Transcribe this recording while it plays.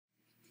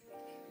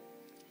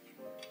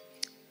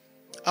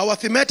Our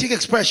thematic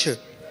expression.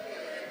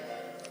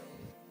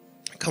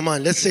 Come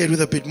on, let's say it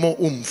with a bit more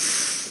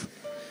oomph.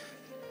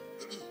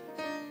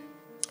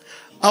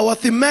 Our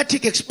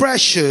thematic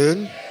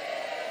expression.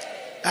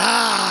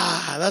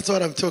 That's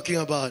what I'm talking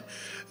about.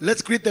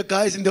 Let's greet the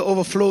guys in the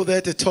overflow there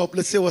at the top.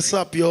 Let's say, what's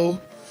up, yo?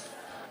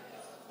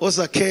 What's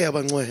okay,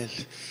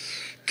 Abangwel?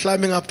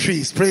 Climbing up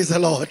trees. Praise the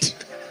Lord.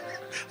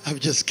 I'm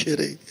just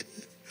kidding.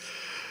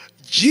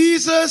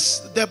 Jesus,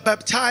 the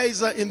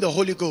baptizer in the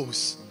Holy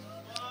Ghost.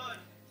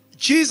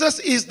 Jesus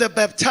is the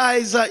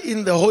baptizer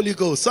in the Holy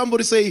Ghost.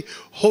 Somebody say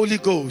Holy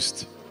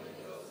Ghost.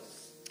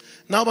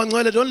 Now,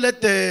 Abangwel, don't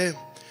let the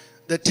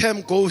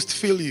term ghost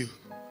fill you.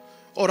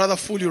 Or rather,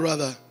 fool you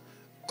rather.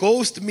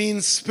 Ghost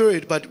means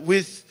spirit, but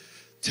with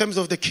terms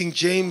of the King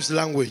James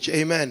language.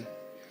 Amen.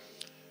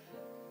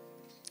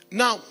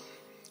 Now,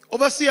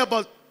 obviously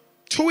about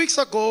 2 weeks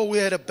ago, we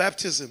had a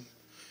baptism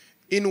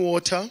in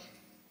water.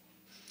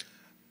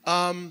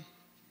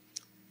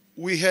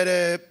 We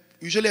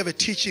usually have a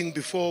teaching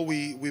before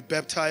we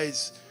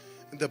baptize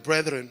the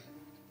brethren.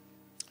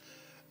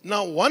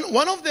 Now,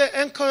 one of the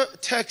anchor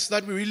texts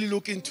that we really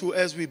look into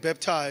as we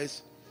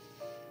baptize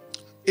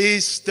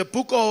is the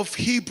book of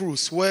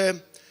Hebrews, where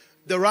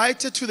the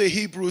writer to the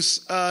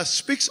Hebrews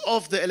speaks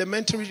of the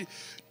elementary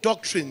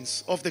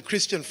doctrines of the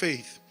Christian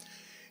faith.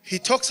 He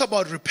talks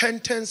about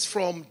repentance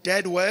from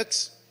dead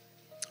works.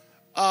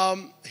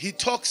 He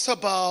talks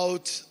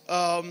about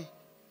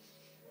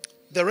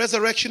the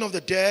resurrection of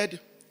the dead,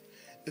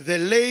 the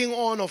laying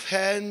on of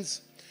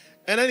hands,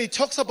 and then he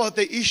talks about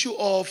the issue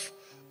of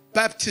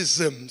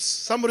baptisms.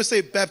 Somebody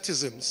say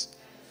baptisms.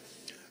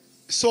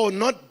 So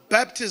not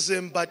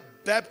baptism, but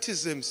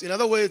baptisms. In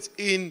other words,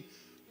 in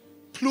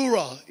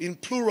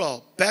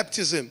plural,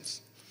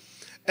 baptisms.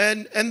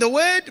 And the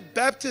word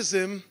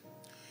baptism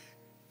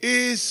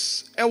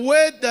is a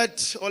word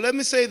that, or let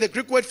me say the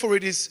Greek word for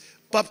it is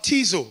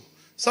baptizo.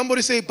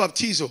 Somebody say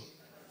baptizo.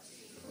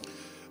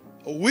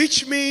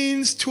 Which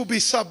means to be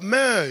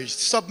submerged,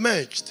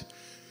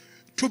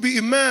 to be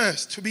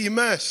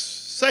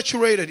immersed,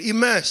 saturated,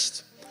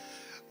 immersed.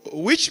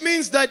 Which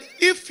means that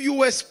if you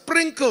were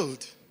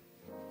sprinkled,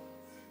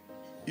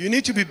 you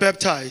need to be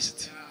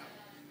baptized.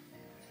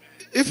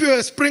 If you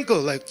were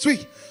sprinkled like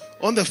sweet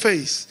on the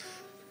face.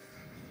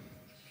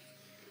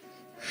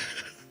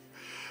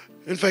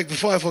 In fact,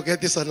 before I forget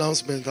this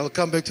announcement, I'll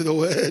come back to the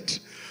word.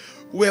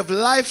 We have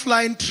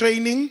lifeline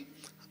training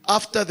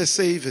after the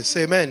service.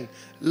 Amen.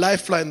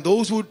 Lifeline.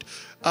 Those who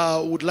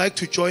would like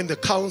to join the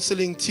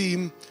counseling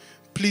team,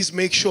 please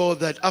make sure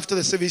that after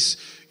the service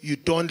you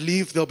don't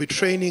leave. There'll be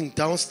training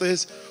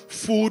downstairs.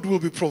 Food will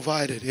be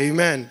provided.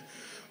 Amen.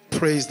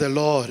 Praise the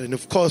Lord. And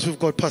of course, we've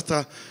got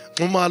Pastor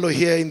Ngumalo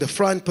here in the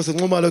front. Pastor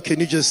Ngumalo, can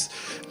you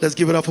let's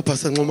give it up for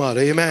Pastor Ngumalo.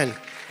 Amen.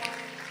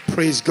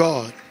 Praise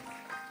God.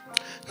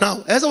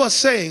 Now, as I was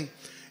saying,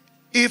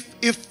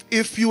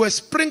 if you were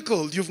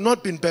sprinkled, you've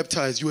not been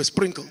baptized, you were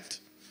sprinkled.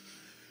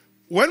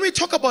 When we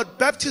talk about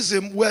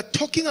baptism, we're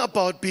talking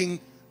about being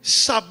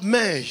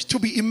submerged, to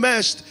be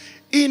immersed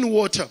in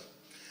water.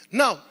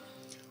 Now,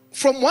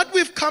 from what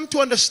we've come to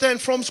understand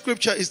from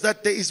Scripture is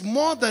that there is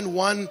more than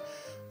one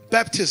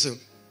baptism.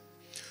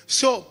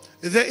 So,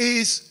 there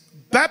is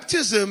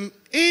baptism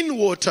in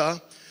water.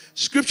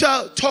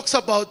 Scripture talks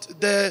about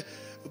the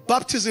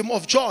baptism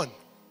of John.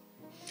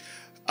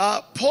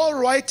 Paul,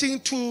 writing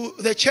to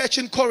the church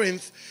in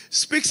Corinth,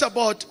 speaks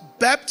about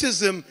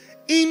baptism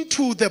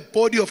into the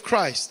body of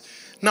Christ.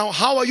 Now,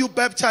 how are you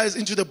baptized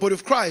into the body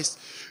of Christ?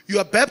 You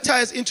are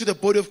baptized into the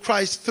body of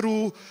Christ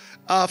through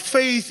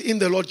faith in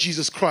the Lord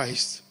Jesus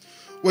Christ.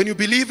 When you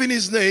believe in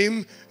His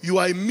name, you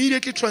are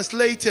immediately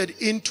translated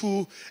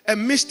into a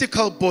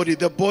mystical body,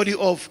 the body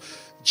of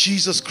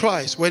Jesus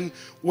Christ. When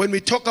we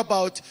talk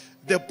about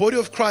the body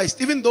of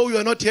Christ, even though you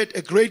are not yet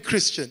a great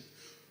Christian,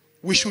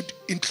 we should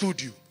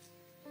include you.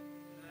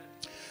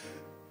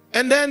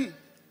 And then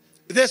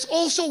there's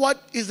also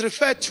what is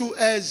referred to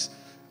as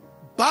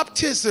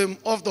baptism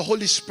of the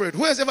Holy Spirit.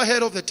 Who has ever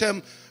heard of the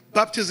term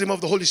baptism of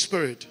the Holy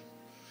Spirit?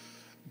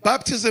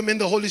 Baptism in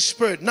the Holy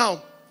Spirit.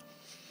 Now,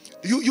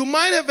 you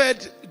might have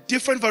had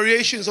different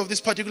variations of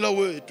this particular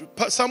word.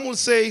 Some will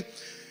say,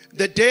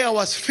 the day I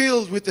was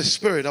filled with the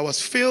Spirit. I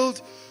was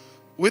filled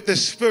with the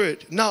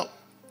Spirit. Now,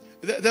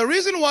 the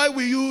reason why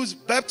we use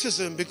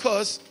baptism,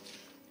 because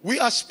we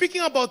are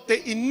speaking about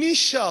the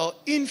initial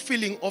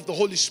infilling of the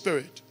Holy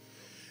Spirit.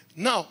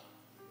 Now,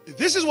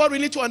 this is what we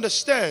need to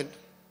understand.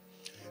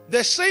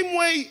 The same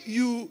way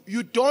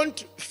you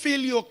don't fill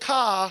your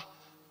car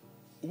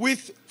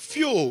with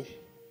fuel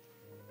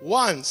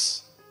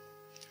once.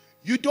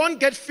 You don't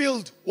get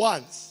filled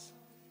once.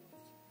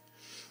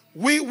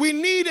 We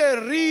need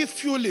a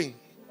refueling.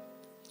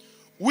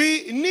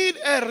 We need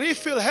a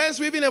refill. Hence,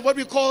 we even have what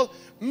we call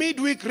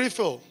midweek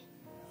refill.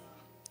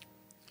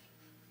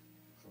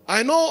 I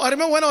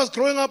remember when I was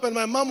growing up and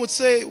my mom would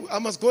say, I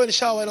must go and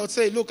shower. And I would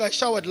say, look, I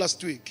showered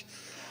last week.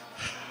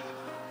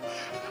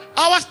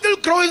 I was still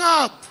growing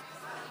up.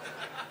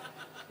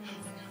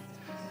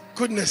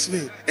 Goodness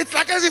me. It's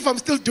like as if I'm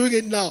still doing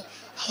it now.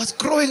 I was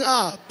growing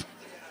up.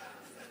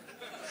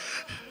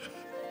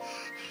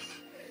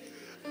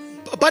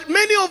 But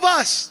many of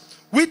us,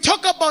 we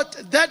talk about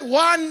that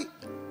one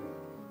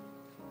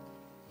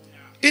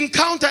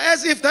encounter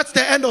as if that's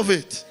the end of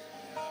it.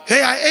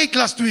 Hey, I ate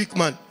last week,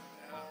 man.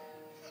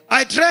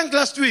 I drank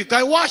last week.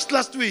 I washed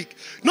last week.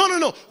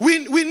 No. We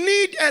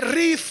need a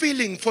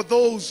refilling for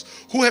those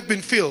who have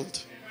been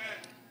filled.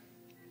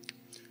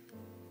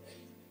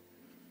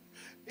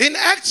 In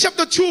Acts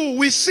chapter 2,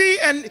 we see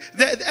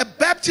a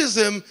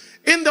baptism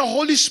in the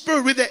Holy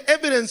Spirit with the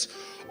evidence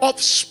of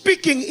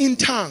speaking in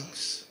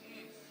tongues.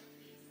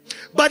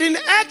 But in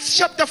Acts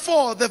chapter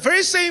 4, the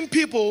very same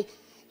people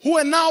who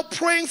are now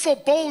praying for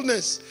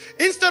boldness,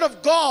 instead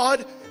of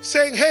God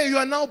saying, hey, you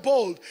are now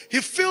bold,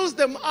 he fills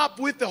them up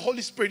with the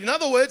Holy Spirit. In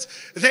other words,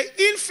 the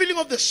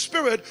infilling of the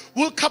Spirit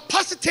will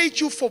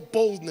capacitate you for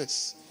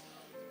boldness.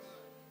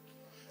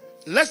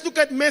 Let's look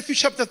at Matthew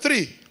chapter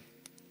 3.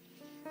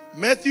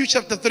 Matthew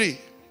chapter 3.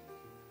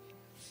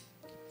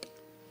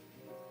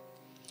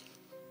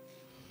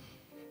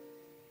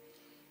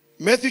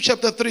 Matthew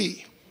chapter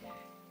 3.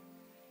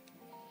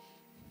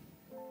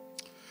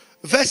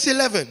 Verse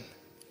 11.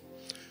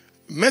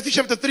 Matthew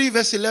chapter 3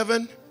 verse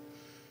 11.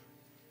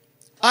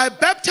 I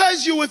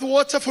baptize you with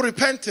water for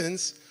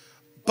repentance,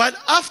 but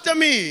after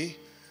me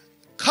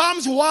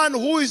comes one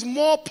who is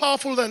more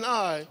powerful than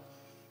I,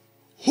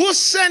 whose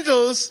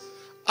sandals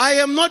I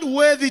am not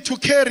worthy to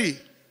carry.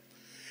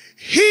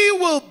 He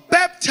will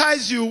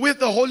baptize you with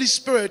the Holy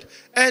Spirit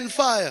and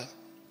fire.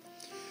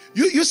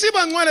 You see,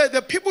 Bangwele,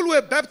 the people who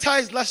were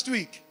baptized last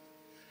week,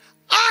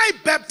 I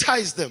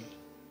baptized them.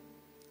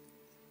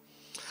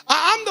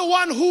 I am the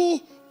one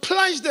who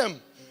plunged them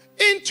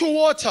into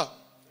water.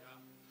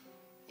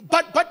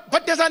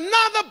 But there's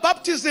another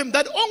baptism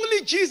that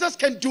only Jesus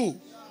can do.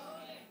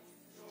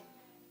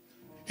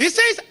 He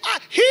says,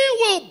 he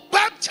will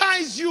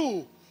baptize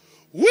you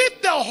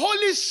with the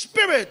Holy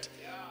Spirit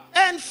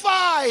and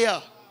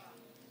fire.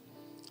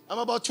 I'm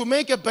about to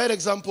make a bad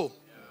example.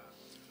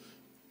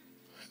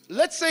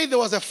 Let's say there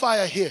was a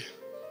fire here.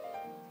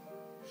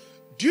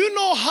 Do you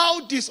know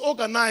how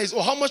disorganized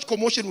or how much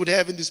commotion would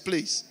have in this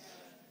place?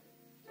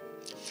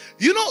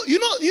 You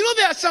know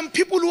there are some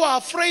people who are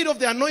afraid of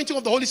the anointing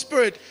of the Holy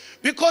Spirit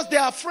because they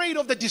are afraid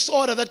of the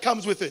disorder that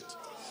comes with it.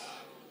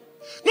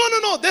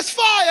 No, there's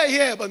fire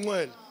here,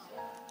 Manuel.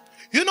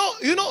 You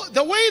know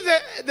the way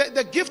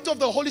the gift of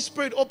the Holy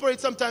Spirit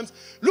operates sometimes.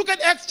 Look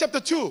at Acts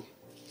chapter 2.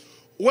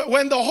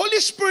 When the Holy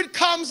Spirit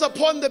comes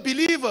upon the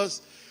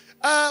believers,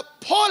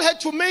 Paul had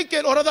to make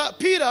it, or rather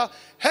Peter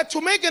had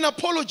to make an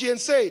apology and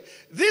say,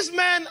 these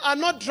men are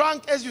not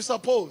drunk as you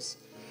suppose.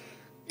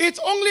 It's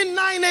only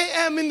 9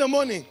 a.m. in the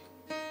morning.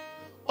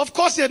 Of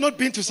course, he had not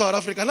been to South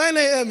Africa. 9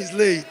 a.m. is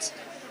late.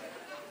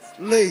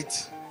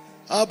 Late.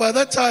 By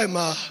that time,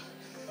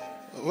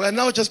 we're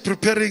now just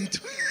preparing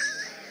to...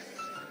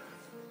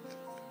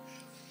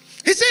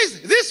 He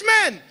says, these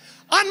men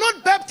are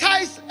not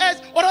baptized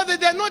as, or rather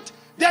they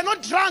are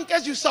not drunk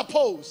as you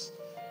suppose.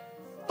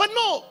 But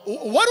no,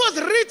 what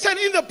was written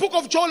in the book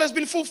of Joel has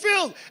been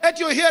fulfilled at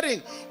your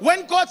hearing.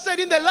 When God said,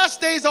 in the last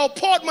days, I'll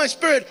pour out my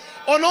spirit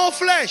on all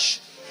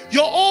flesh.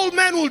 Your old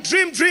men will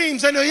dream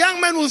dreams and your young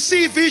men will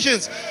see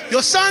visions.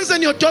 Your sons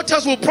and your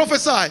daughters will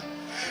prophesy.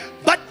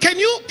 But can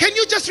you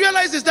just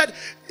realize is that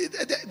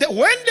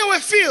when they were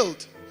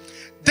filled,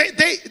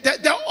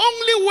 the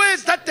only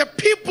words that the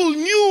people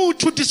knew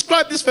to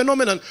describe this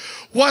phenomenon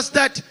was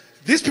that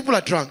these people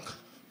are drunk.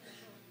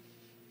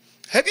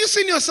 Have you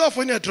seen yourself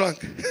when you're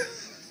drunk?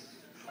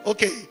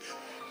 Okay.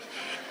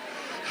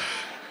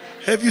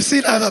 Have you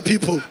seen other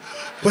people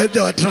when they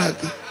are drunk?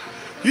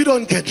 You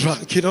don't get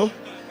drunk, you know.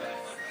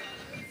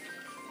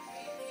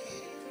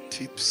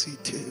 Tipsy.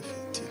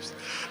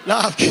 No,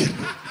 I'm kidding.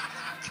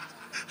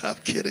 I'm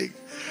kidding.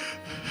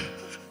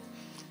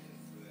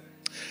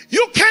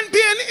 You can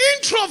be an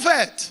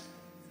introvert,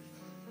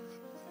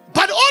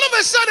 but all of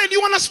a sudden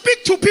you want to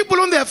speak to people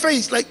on their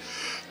face, like,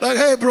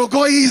 hey, bro,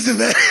 go easy,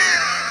 man.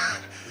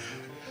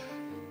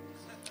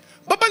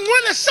 But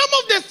when some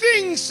of the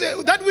things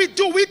that we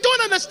do, we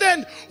don't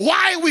understand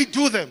why we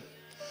do them.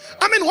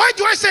 I mean, why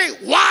do I say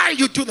why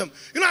you do them?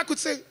 You know, I could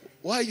say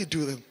why you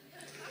do them.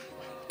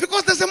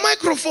 Because there's a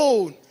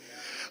microphone.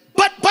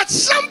 But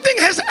something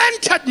has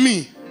entered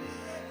me.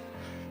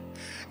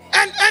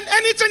 And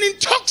it's an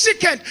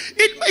intoxicant.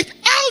 It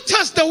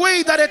alters the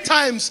way that at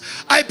times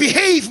I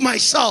behave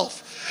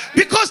myself.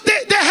 Because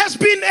there has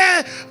been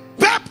a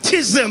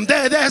baptism.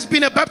 There has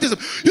been a baptism.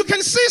 You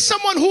can see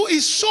someone who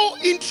is so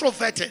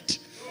introverted.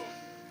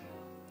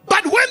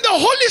 But when the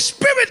Holy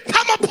Spirit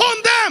come upon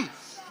them,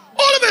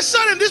 all of a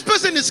sudden this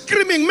person is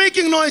screaming,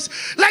 making noise.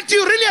 Like, do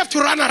you really have to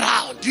run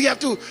around? Do you have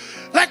to...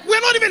 Like, we're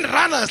not even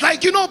runners,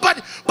 like, you know,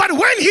 but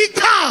when he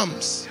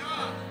comes,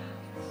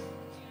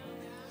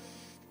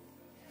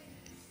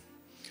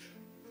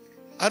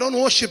 I don't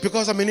worship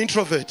because I'm an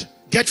introvert.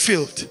 Get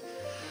filled.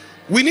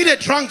 We need a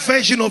drunk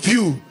version of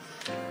you.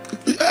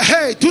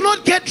 Hey, do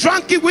not get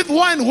drunk with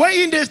wine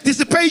wherein there's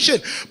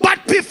dissipation,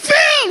 but be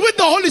filled with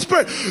the Holy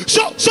Spirit.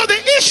 So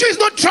the issue is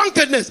not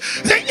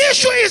drunkenness. The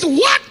issue is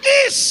what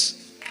is.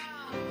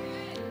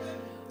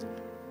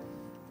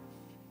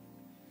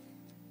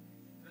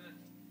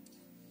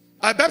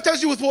 I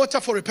baptize you with water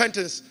for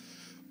repentance.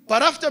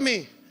 But after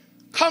me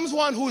comes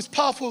one who is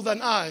powerful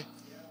than I,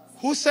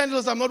 whose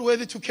sandals I'm not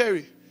worthy to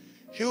carry.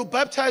 He will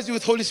baptize you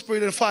with Holy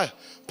Spirit and fire.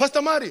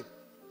 Pastor Marty,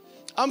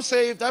 I'm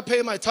saved. I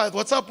pay my tithe.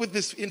 What's up with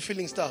this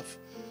infilling stuff?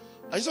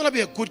 I just want to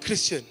be a good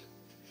Christian.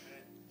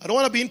 I don't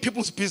want to be in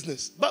people's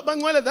business. But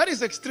Manuela, that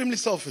is extremely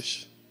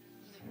selfish.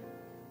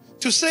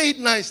 To say it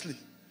nicely.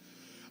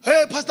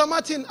 Hey, Pastor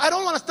Martin, I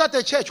don't want to start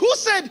a church. Who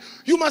said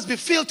you must be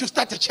filled to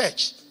start a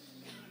church?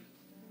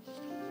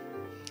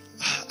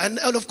 And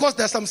of course,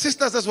 there are some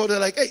sisters as well. They're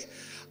like, hey,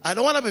 I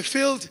don't want to be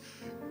filled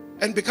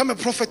and become a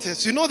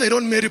prophetess. You know they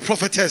don't marry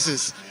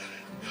prophetesses.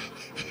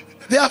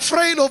 They're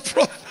afraid of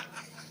prophets.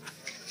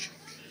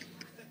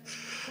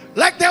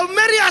 Like they'll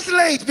marry us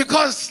late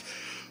because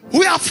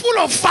we are full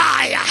of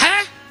fire.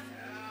 Huh?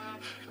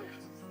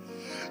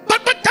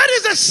 But that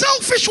is a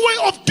selfish way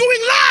of doing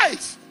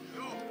life.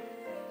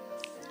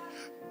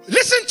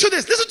 Listen to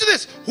this. Listen to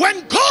this.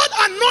 When God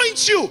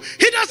anoints you,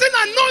 He doesn't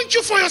anoint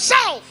you for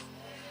yourself.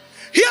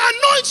 He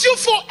anoints you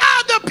for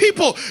other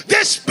people.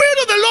 The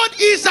Spirit of the Lord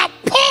is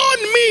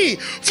upon me,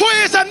 for He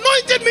has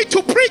anointed me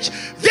to preach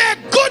the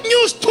good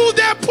news to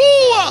the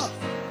poor.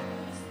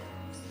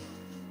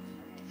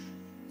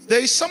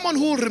 There is someone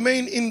who will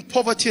remain in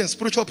poverty and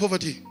spiritual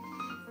poverty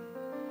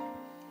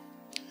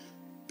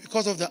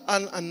because of the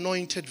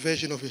unanointed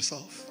version of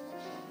yourself.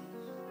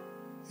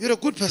 You're a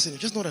good person, you're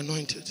just not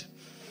anointed.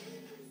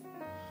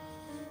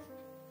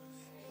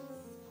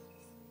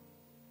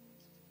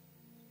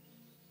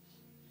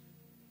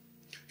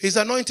 He's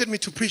anointed me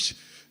to preach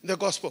the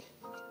gospel.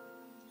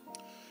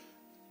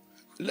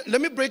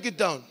 Let me break it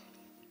down.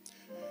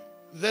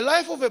 The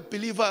life of a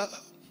believer,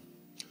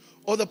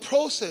 or the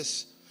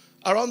process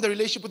around the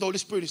relationship with the Holy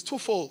Spirit, is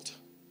twofold.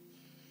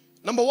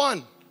 Number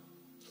one,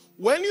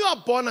 when you are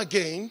born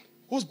again,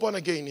 who's born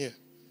again here?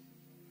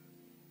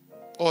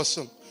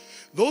 Awesome.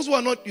 Those who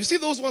are not, you see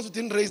those ones who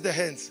didn't raise their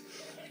hands.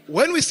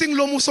 When we sing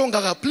Lomu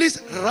Songaga,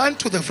 please run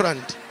to the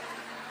front.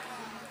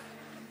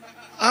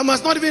 I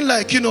must not even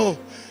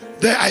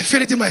there, I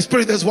feel it in my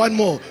spirit, there's one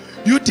more.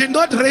 You did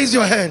not raise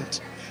your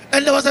hand.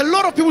 And there was a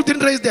lot of people who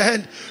didn't raise their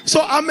hand.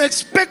 So I'm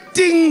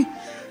expecting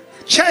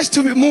church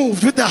to be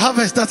moved with the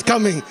harvest that's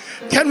coming.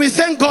 Can we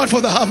thank God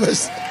for the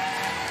harvest?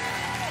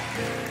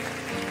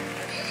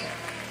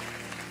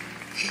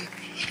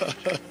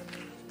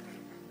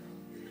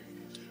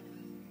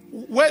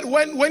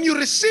 When you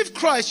receive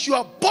Christ, you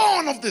are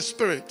born of the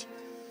Spirit.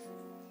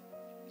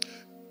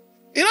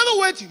 In other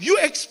words, you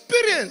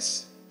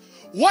experience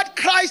what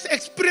Christ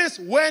experienced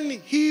when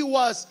He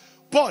was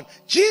born.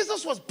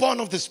 Jesus was born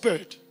of the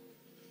Spirit.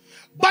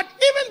 But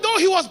even though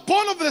He was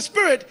born of the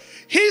Spirit,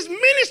 His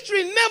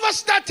ministry never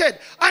started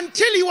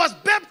until He was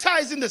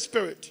baptized in the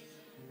Spirit.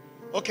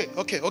 Okay.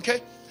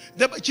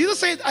 Jesus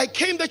said, I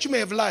came that you may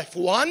have life.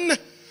 One,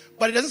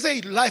 but it doesn't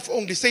say life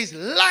only. It says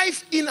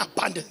life in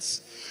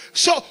abundance.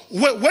 So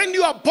when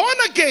you are born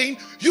again,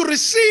 you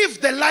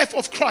receive the life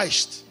of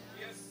Christ.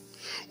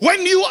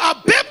 When you are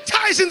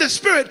baptized in the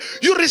Spirit,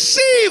 you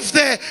receive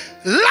the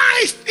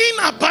life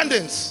in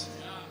abundance.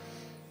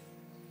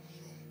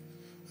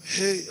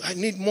 Hey, I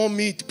need more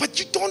meat. But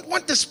you don't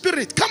want the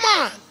Spirit. Come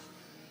on.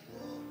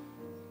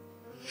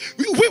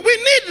 We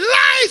need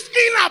life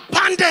in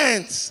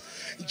abundance.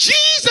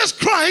 Jesus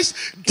Christ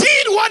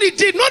did what He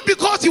did, not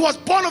because He was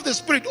born of the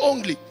Spirit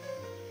only.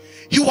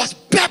 He was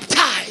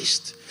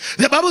baptized.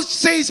 The Bible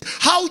says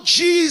how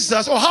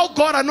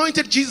God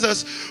anointed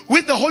Jesus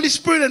with the Holy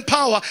Spirit and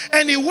power,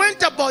 and He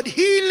went about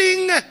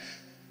healing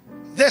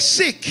the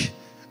sick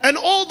and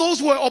all those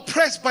who were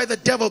oppressed by the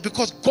devil,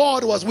 because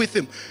God was with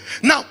Him.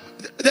 Now,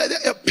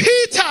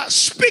 Peter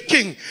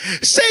speaking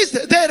says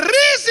that the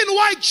reason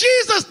why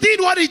Jesus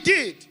did what He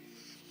did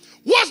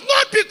was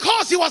not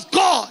because He was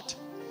God,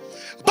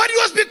 but it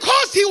was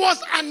because He was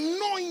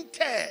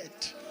anointed.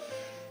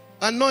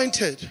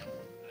 Anointed.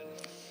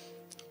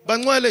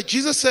 But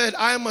Jesus said,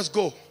 I must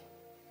go.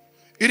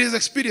 It is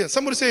expedient.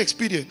 Somebody say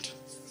expedient.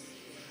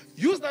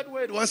 Use that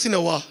word once in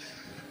a while.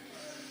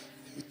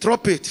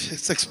 Drop it.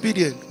 It's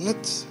expedient.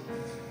 Not.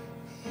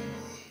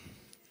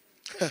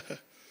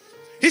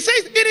 He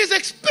says, it is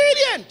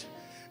expedient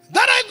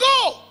that I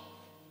go,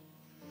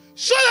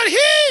 so that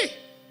He,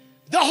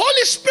 the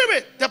Holy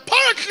Spirit, the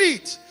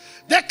Paraclete,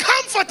 the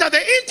Comforter,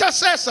 the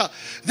Intercessor,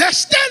 the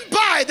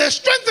Standby, the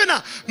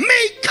Strengthener,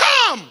 may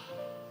come.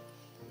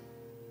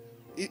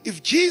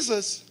 If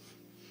Jesus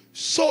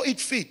saw it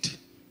fit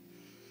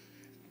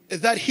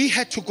that He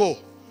had to go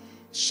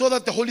so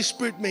that the Holy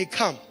Spirit may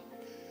come,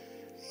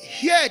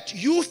 yet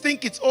you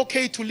think it's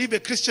okay to live a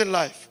Christian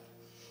life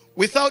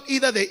without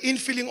either the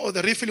infilling or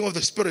the refilling of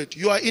the Spirit,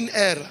 you are in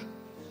error.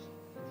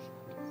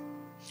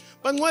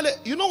 But one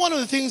of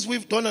the things we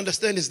don't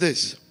understand is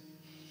this.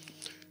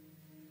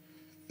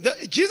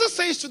 Jesus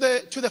says to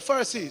the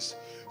Pharisees,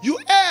 you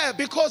err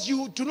because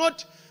you do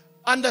not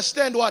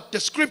understand what? The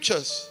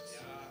Scriptures.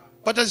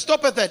 But let's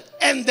stop at that.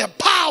 And the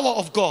power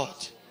of God.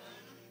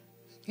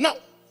 Now,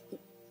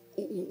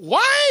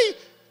 why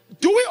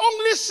do we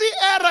only see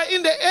error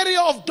in the area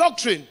of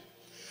doctrine,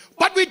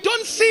 But we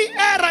don't see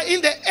error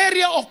in the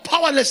area of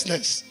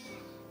powerlessness.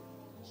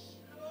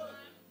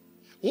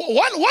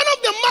 One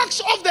of the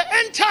marks of the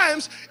end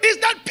times is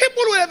that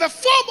people will have a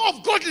form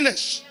of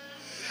godliness,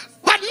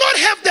 but not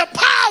have the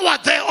power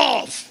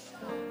thereof.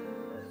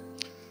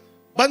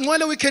 But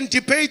while we can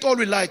debate all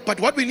we like,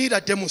 but what we need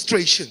are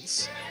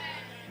demonstrations.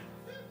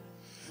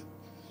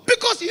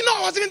 Because,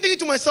 I was even thinking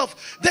to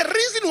myself, the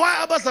reason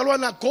why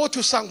Abazalwana go to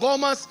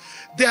Sangomas,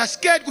 they are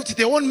scared that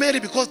they won't marry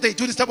because they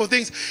do this type of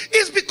things,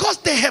 is because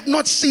they have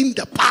not seen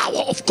the power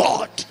of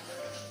God.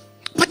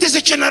 But there's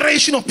a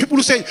generation of people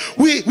who say,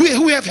 we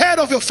have heard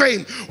of your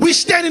fame. We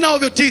stand in awe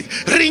of your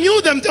teeth.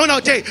 Renew them on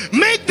our day.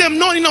 Make them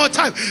known in our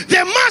time.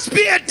 There must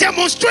be a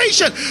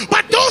demonstration.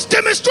 But those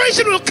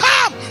demonstrations will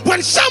come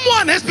when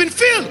someone has been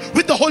filled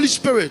with the Holy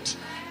Spirit.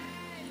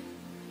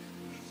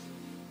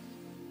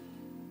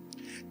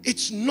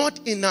 It's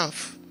not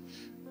enough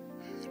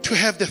to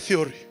have the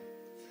theory.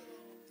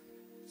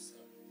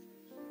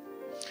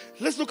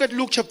 Let's look at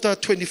Luke chapter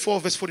 24,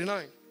 verse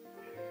 49.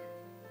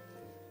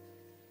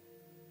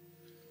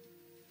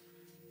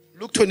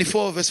 Luke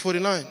 24, verse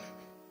 49.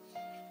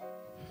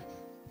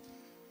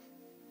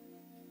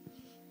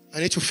 I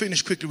need to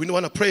finish quickly. We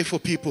want to pray for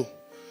people.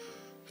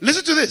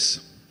 Listen to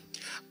this.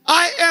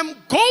 I am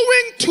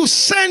going to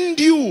send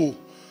you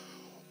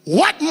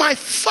what my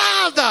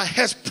Father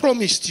has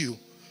promised you.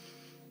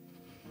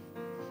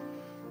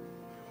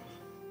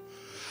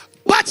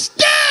 But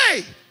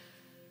stay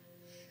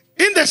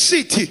in the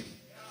city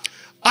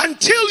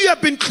until you have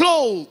been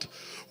clothed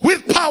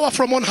with power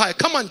from on high.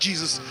 Come on,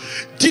 Jesus.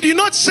 Did you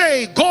not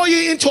say, go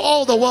ye into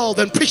all the world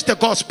and preach the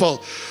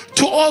gospel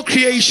to all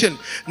creation?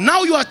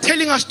 Now you are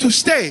telling us to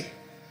stay.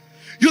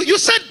 You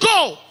said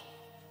go,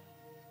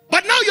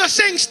 but now you are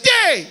saying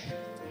stay.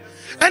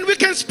 And we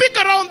can speak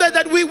around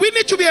that we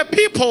need to be a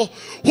people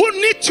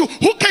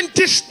who can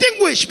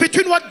distinguish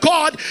between what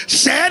God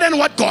said and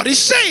what God is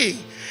saying.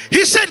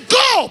 He said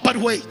go, but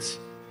wait.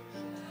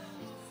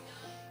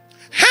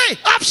 Hey,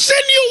 I've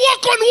seen you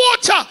walk on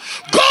water.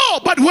 Go,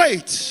 but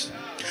wait.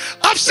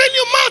 I've seen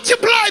you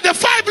multiply the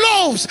 5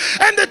 loaves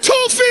and the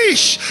 2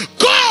 fish.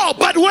 Go,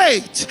 but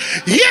wait.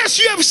 Yes,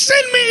 you have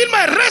seen me in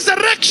my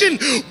resurrection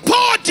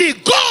body.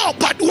 Go,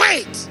 but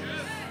wait.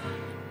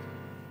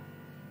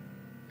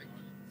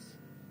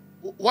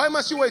 Why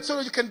must you wait? So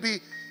that you can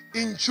be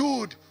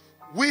endued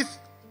with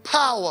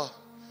power.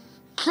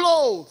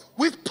 Clothed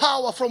with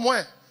power from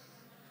where?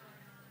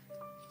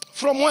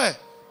 From where?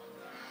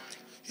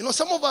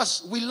 Some of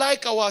us, we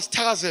like our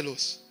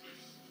stagazelos.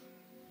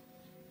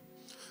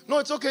 No,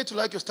 it's okay to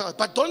like your stars,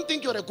 but don't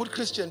think you're a good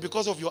Christian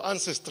because of your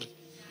ancestry.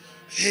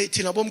 Hey,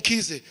 Tinabom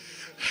Kize.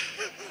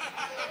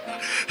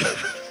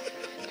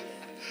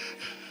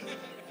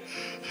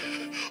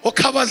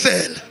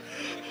 Okabazel.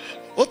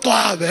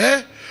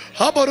 Otwabe.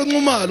 How about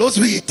Umuma?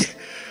 Loswite.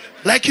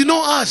 Like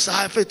us,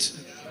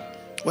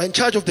 we're in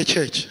charge of the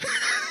church.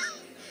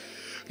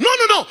 No.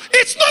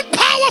 It's not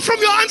power from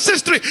your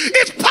ancestry.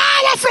 It's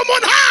power from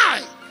on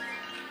high.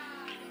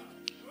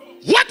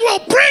 What will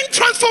bring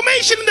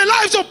transformation in the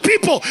lives of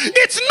people?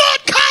 It's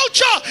not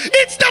culture.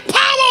 It's the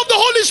power of the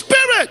Holy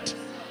Spirit.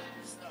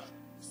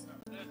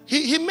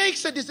 He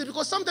makes a decision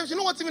because sometimes,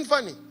 what's even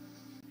funny?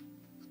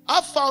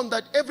 I've found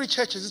that every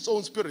church has its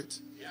own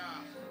spirit.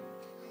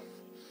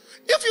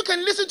 If you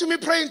can listen to me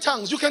pray in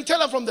tongues, you can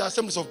tell I'm from the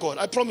Assemblies of God.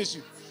 I promise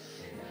you.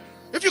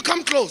 If you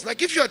come close,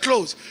 like if you are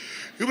close,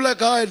 you'll be like,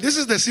 this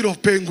is the seed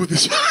of pain with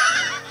this one.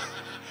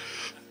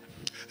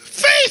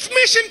 Faith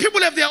mission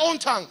people have their own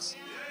tongues.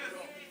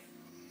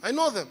 I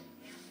know them.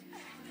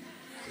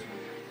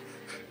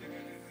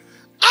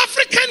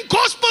 African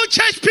gospel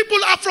church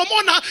people are from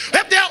honor,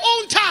 have their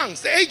own tongues.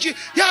 The AG,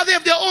 they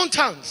have their own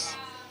tongues.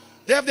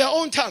 They have their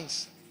own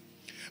tongues.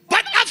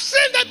 But I've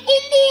seen that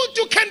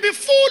umuntu can be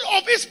full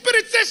of his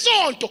spirit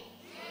sesonto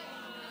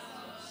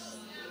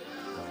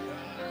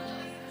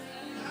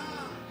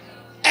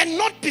and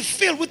not be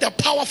filled with the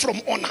power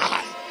from on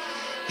high.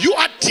 You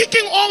are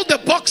ticking all the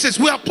boxes.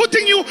 We are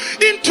putting you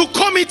into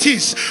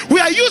committees. We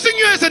are using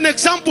you as an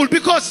example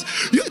because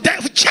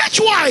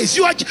church-wise,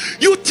 you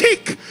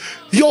tick.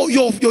 Your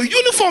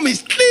uniform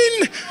is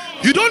clean.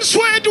 You don't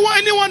swear to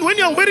anyone when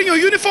you are wearing your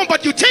uniform,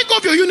 but you take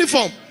off your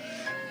uniform.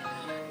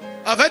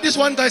 I've heard this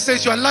one guy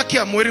says, you are lucky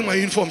I'm wearing my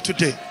uniform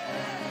today.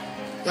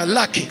 You are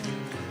lucky.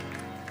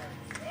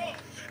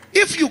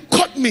 If you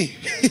caught me.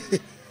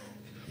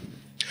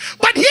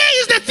 But here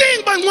is the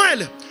thing,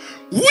 Manuel.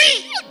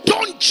 We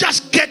don't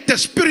just get the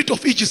spirit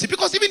of EGC,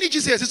 because even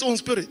EGC has its own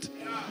spirit.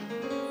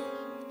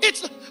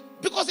 It's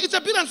because it's a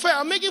bit unfair.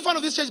 I'm making fun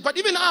of this church, but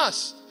even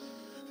us.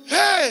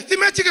 Hey,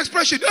 thematic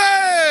expression.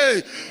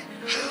 Hey.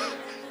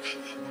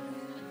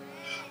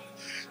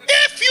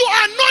 If you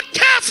are not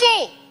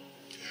careful,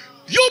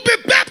 you'll be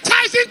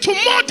baptized into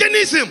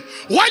modernism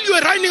while you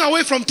are running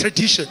away from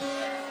tradition.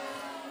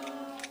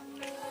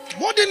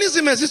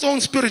 Modernism has its own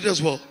spirit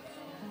as well.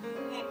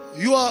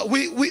 You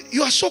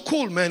are so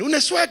cool, man. And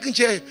this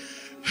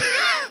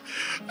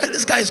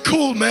guy is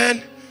cool,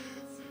 man.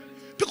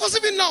 Because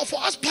even now,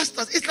 for us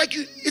pastors, it's like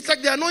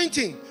the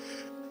anointing.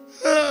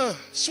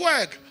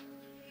 Swag.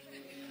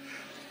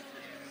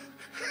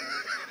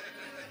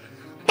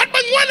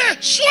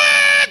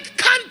 Swag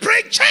can't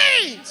break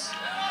chains.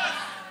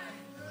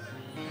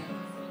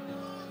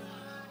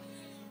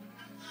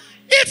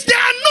 It's the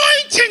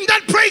anointing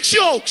that breaks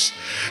yokes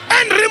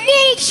and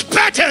removes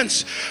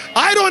patterns.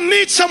 I don't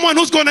need someone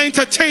who's going to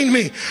entertain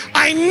me.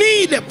 I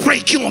need a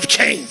breaking of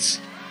chains.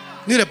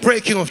 I need a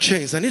breaking of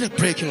chains. I need a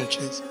breaking of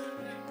chains.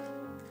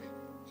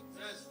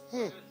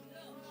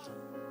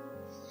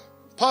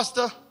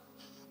 Pastor,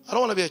 I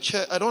don't want to be a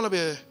chair. I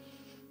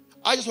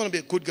just want to be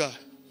a good guy.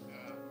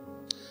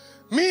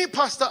 Me,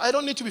 Pastor, I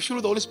don't need to be filled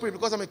with the Holy Spirit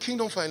because I'm a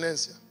kingdom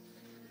financier.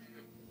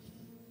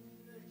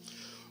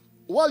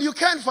 Well, you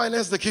can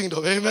finance the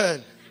kingdom.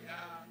 Amen.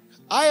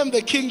 I am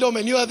the kingdom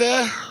and you are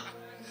there.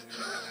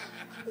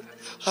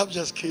 I'm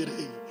just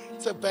kidding.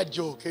 It's a bad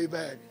joke.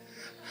 Amen.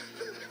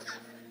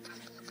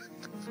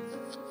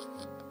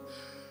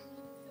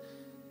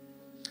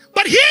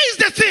 But here is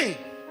the thing.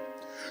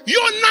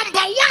 Your number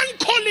one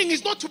calling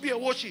is not to be a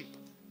worship.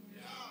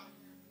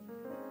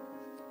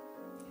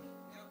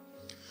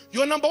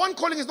 Your number one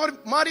calling is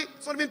not, Marty,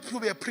 it's not even to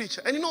be a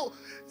preacher. And you know,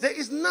 there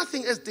is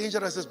nothing as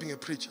dangerous as being a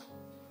preacher.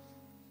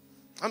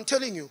 I'm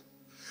telling you.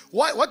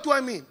 Why? What do I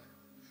mean?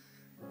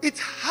 It's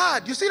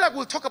hard. You see, like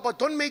we'll talk about,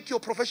 don't make your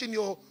profession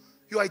your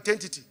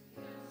identity.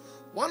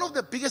 One of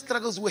the biggest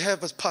struggles we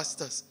have as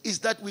pastors is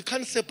that we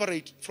can't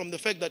separate from the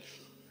fact that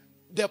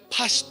the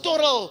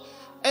pastoral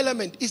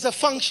element is a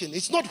function.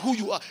 It's not who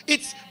you are.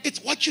 It's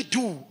what you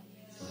do.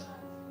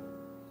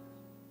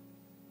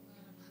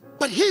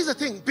 But here's the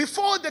thing.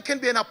 Before there can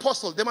be an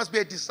apostle, there must be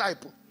a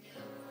disciple.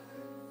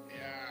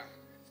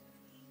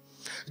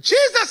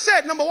 Jesus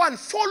said, number one,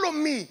 follow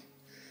me.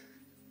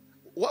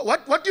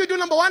 What do you do,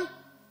 number one?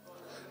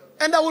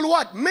 And I will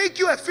what? Make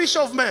you a fisher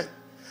of men.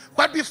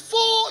 But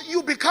before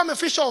you become a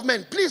fisher of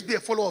men, please be a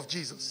follower of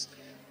Jesus.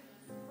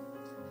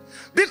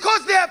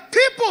 Because there are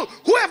people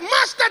who have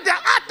mastered the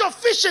art of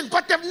fishing,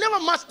 but they've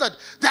never mastered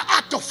the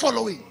art of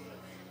following.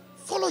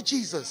 Follow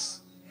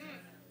Jesus.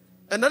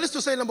 And that is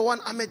to say, number one,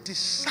 I'm a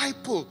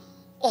disciple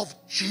of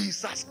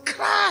Jesus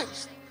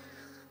Christ.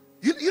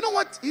 You know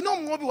what? You know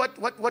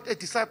what a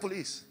disciple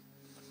is?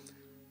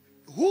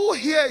 Who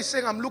here is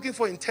saying, I'm looking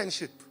for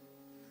internship?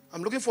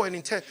 I'm looking for an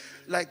intern.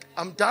 Like,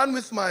 I'm done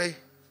with my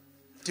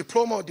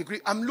diploma or degree.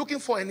 I'm looking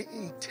for an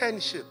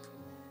internship.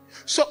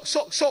 So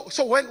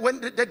when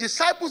the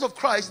disciples of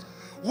Christ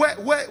were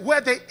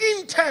the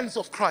interns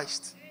of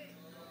Christ.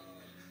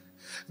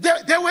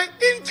 They were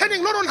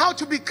interning not on how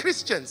to be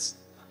Christians,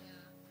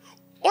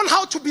 on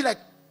how to be like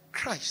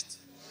Christ.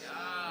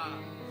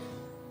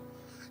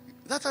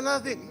 That's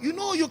another thing. You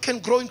know you can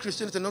grow in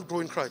Christianity and not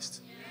grow in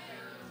Christ.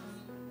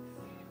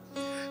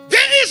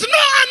 There is no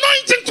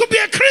anointing to be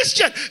a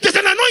Christian. There's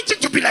an anointing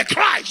to be like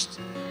Christ.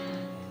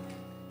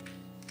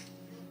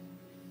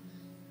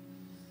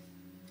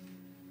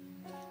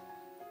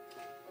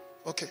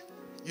 Okay.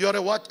 You are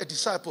a what? A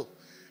disciple.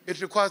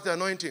 It requires the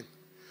anointing.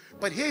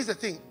 But here's the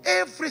thing.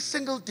 Every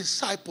single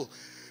disciple,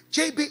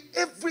 JB,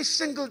 every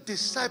single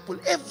disciple,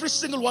 every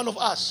single one of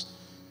us,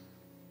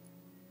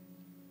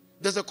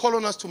 there's a call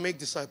on us to make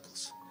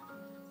disciples.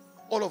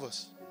 All of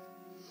us.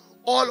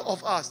 All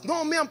of us.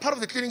 No, me, I'm part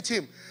of the cleaning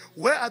team.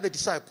 Where are the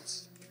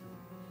disciples?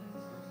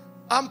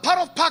 I'm part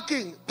of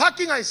packing.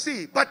 Packing I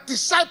see. But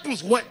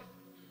disciples where?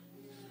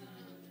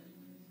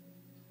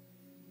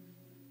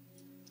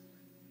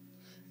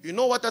 You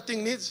know what that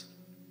thing needs?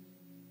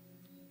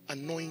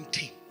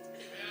 Anointing.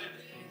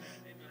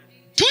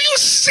 Do you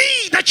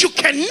see that you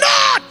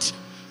cannot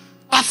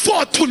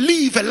afford to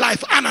live a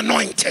life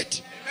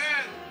unanointed?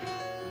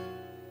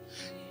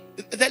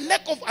 The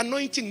lack of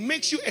anointing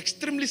makes you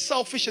extremely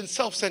selfish and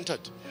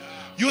self-centered.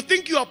 You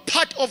think you are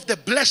part of the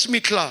bless me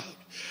club.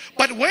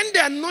 But when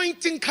the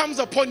anointing comes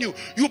upon you,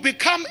 you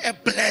become a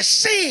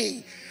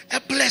blessing. A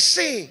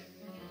blessing.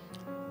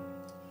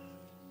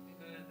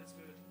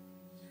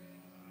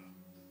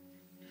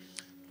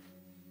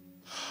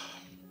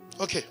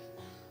 Okay.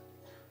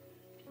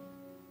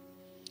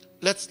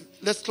 Let's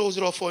close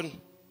it off on.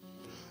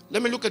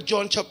 Let me look at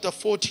John chapter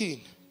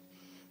 14,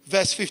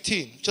 verse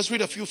 15. Just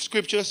read a few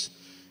scriptures.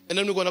 And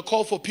then we're going to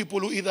call for people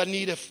who either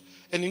need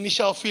an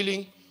initial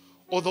feeling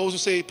or those who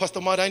say, Pastor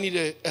Martin, I need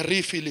a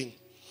refilling.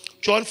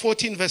 John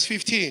 14, verse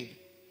 15.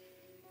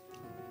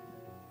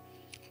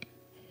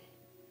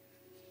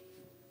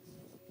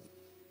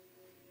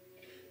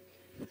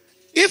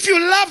 If you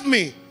love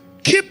me,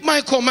 keep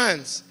my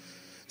commands.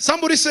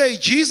 Somebody say,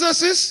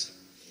 Jesus'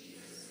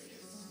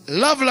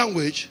 love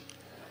language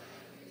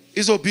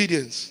is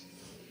obedience.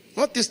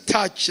 Not this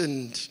touch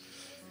and...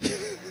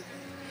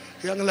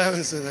 Young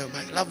lions say,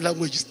 my love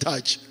language is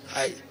touch.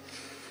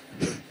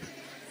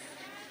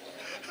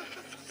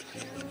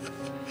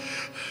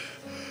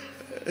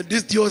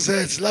 This Dio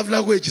says, love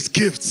language is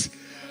gifts.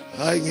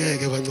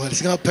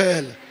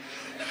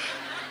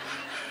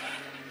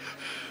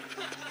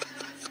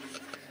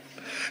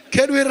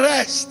 Can we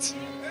rest?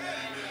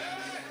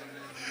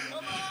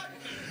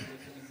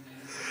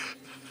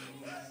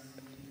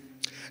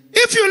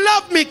 If you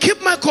love me,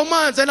 keep my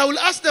commands, and I will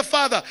ask the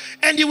Father,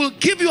 and he will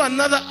give you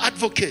another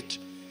advocate.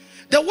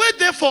 The word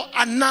therefore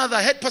another,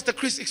 I heard Pastor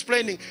Chris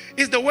explaining,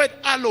 is the word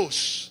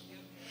allos,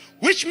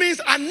 which means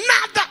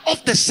another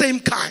of the same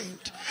kind.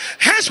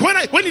 Hence when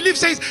he leaves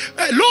says,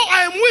 Lord,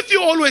 I am with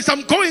you always.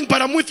 I'm going,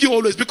 but I'm with you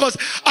always, because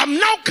I'm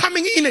now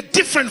coming in a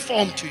different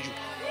form to you.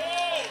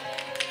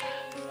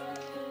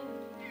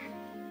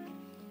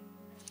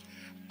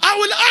 I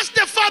will ask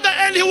the Father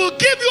and he will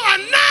give you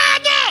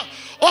another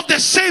of the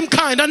same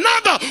kind,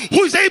 another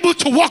who is able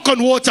to walk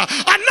on water,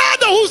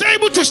 another who's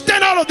able to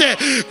stand out of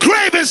the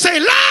grave and say,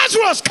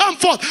 Lazarus, come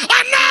forth.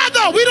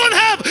 Another. We don't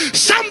have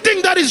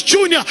something that is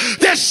junior.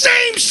 The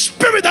same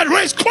spirit that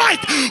raised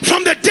Christ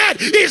from the dead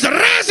is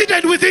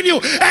resident within you,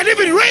 and if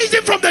it raised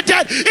him from the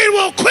dead, it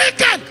will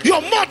quicken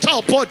your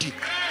mortal body.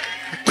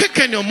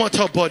 Quicken your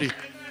mortal body.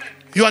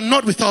 You are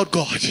not without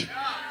God.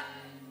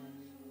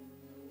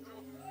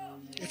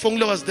 If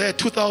only I was there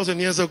 2,000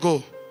 years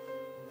ago,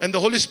 and the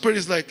Holy Spirit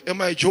is like,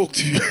 am I a joke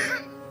to you?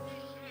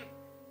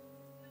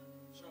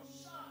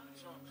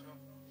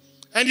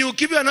 And he will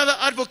give you another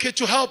advocate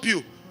to help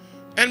you.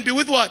 And be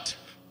with what?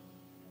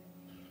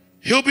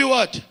 He'll be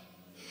what?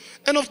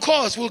 And of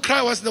course, we'll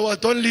cry once in a while,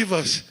 don't leave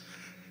us.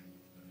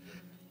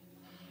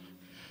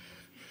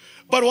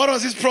 But what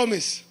was his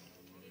promise?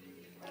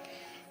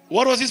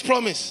 What was his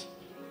promise?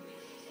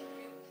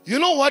 You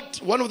know what?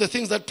 One of the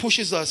things that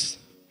pushes us,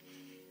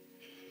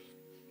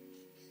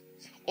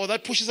 or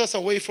that pushes us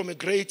away from a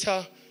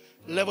greater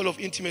level of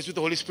intimacy with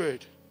the Holy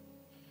Spirit,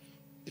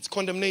 it's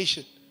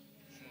condemnation.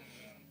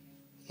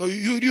 No,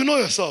 you know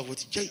yourself.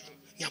 It's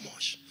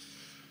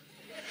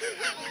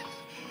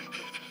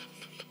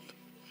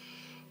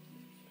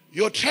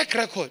your track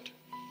record.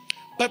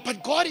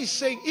 But God is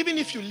saying, even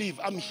if you leave,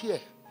 I'm here.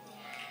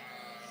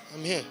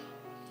 I'm here.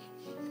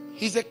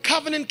 He's a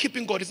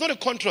covenant-keeping God. It's not a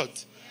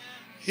contract.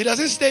 He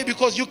doesn't stay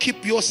because you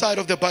keep your side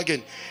of the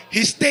bargain.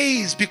 He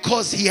stays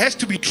because he has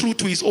to be true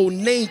to his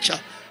own nature.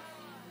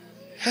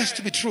 Has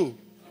to be true.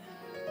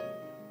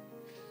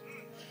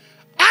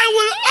 I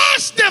will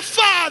ask the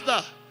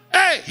Father.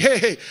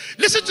 Hey.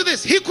 Listen to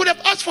this. He could have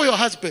asked for your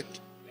husband.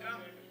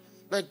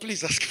 Like,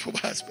 please ask for my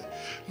husband.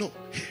 No.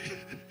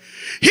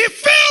 He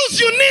feels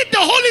you need the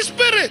Holy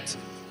Spirit.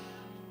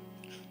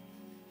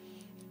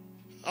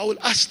 I will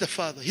ask the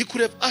Father. He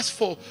could have asked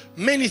for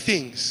many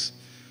things.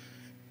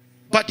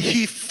 But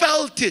he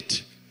felt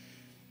it,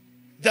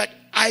 that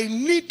I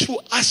need to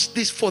ask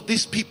this for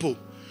these people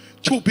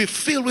to be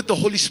filled with the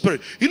Holy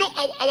Spirit. You know,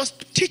 I was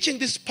teaching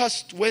this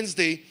past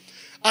Wednesday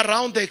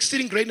around the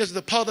exceeding greatness of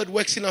the power that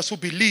works in us who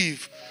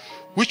believe,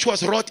 which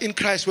was wrought in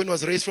Christ when he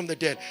was raised from the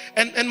dead.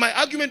 And my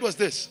argument was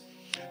this: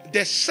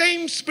 the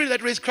same spirit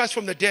that raised Christ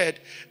from the dead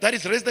that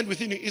is resident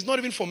within you is not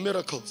even for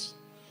miracles.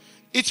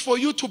 It's for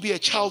you to be a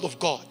child of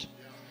God.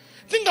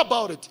 Think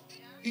about it.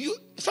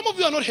 Some of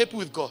you are not happy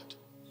with God.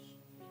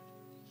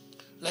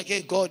 Like,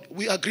 hey, God,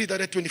 we agreed that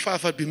at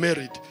 25 I'd be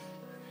married.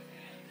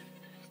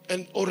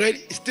 And already,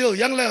 still,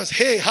 young lions,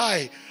 hey,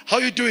 hi, how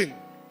you doing?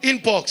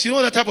 Inbox, you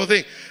know, that type of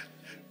thing.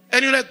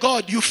 And you're like,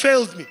 God, you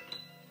failed me.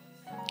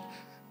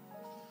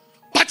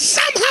 But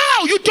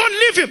somehow you don't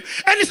leave him.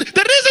 And the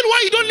reason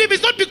why you don't leave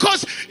is not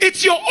because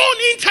it's your own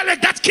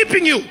intellect that's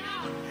keeping you.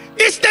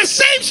 It's the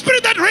same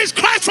spirit that raised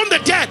Christ from the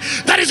dead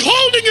that is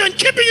holding you and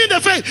keeping you in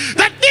the faith.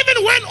 That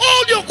even when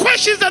all your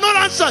questions are not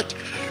answered,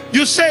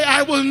 you say,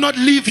 I will not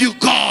leave you,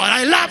 God.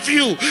 I love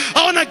you.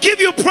 I want to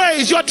give you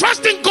praise. You are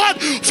trusting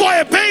God for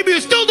a baby. You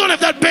still don't have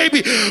that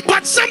baby.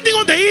 But something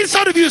on the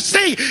inside of you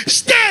say,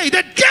 stay.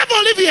 The devil,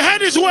 if he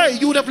had his way,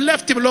 you would have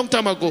left him a long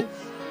time ago.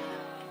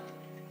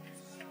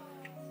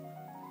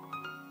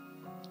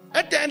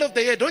 At the end of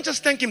the year, don't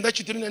just thank him that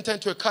you didn't enter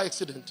into a car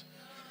accident.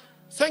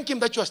 Thank him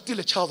that you are still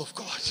a child of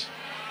God.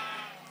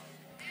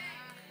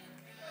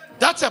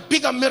 That's a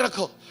bigger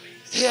miracle.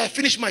 Hey, I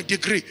finished my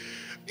degree.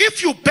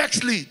 If you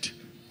backslid,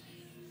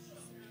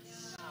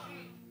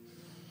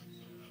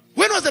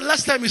 when was the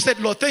last time you said,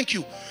 Lord, thank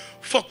you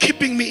for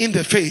keeping me in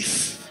the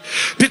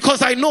faith?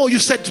 Because I know you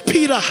said,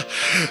 Peter,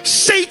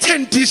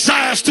 Satan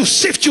desires to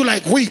sift you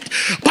like wheat,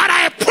 but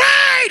I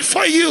prayed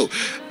for you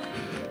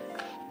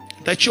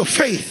that your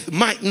faith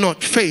might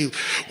not fail.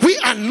 We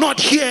are not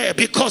here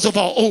because of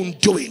our own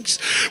doings.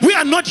 We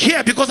are not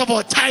here because of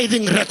our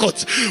tithing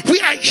records. We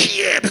are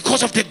here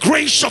because of the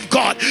grace of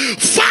God,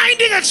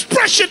 finding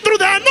expression through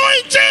the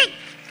anointing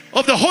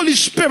of the Holy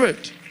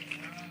Spirit.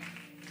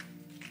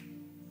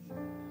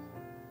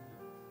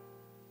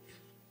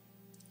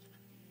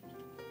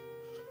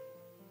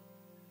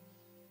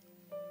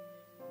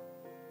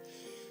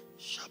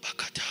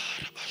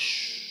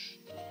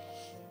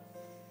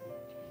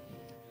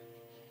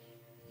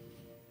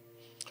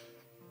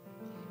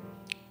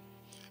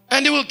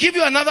 And he will give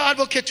you another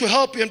advocate to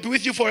help you and be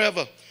with you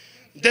forever.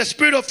 The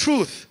Spirit of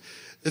truth.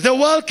 The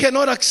world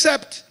cannot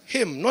accept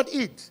him, not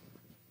it.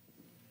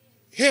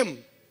 Him.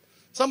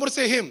 Somebody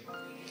say him.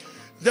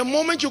 The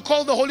moment you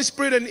call the Holy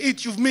Spirit and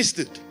it, you've missed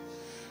it.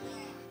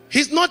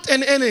 He's not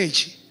an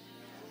energy.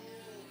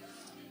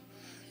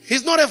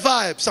 He's not a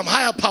vibe, some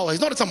higher power.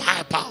 He's not some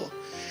higher power.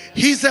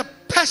 He's a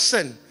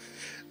person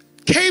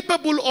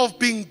capable of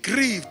being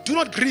grieved. Do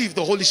not grieve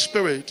the Holy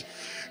Spirit.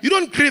 You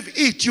don't grieve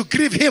it, you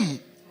grieve him.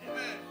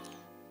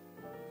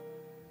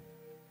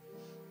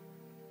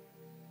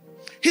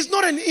 He's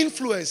not an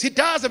influence. He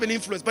does have an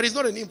influence, but he's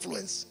not an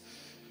influence.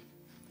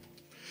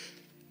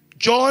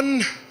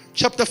 John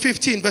chapter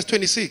 15, verse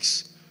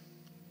 26.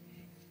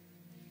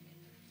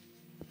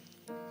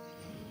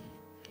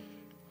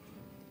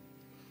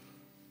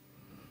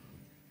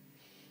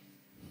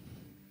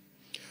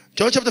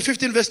 John chapter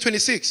 15, verse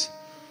 26.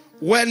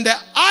 When the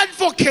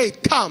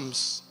advocate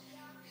comes,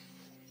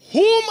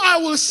 whom I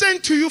will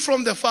send to you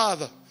from the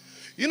Father.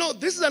 You know,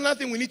 this is another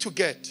thing we need to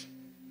get.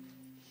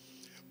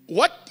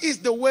 What is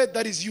the word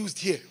that is used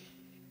here?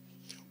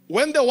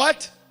 When the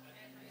what?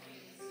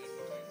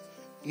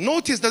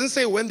 Notice it doesn't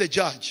say when the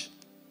judge.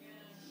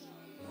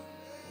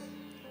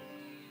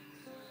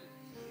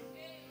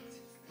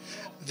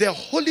 The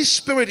Holy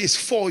Spirit is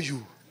for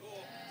you.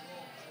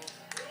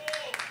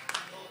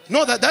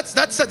 No, that's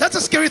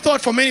a scary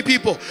thought for many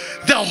people.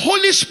 The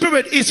Holy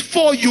Spirit is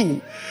for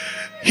you.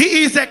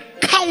 He is a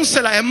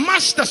counselor, a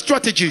master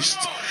strategist,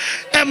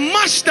 a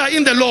master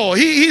in the law.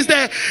 He is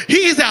a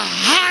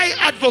high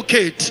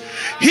advocate.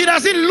 He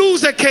doesn't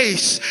lose a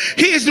case.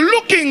 He is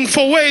looking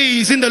for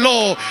ways in the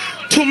law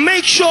to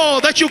make sure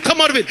that you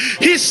come out of it.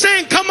 He's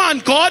saying, come on,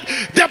 God,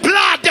 the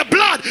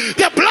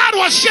blood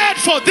was shed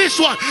for this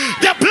one.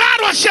 The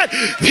blood was shed.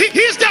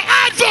 He's the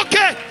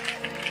advocate.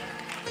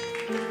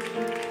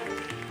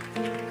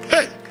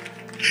 Hey,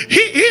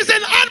 he's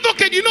an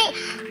advocate. You know,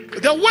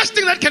 the worst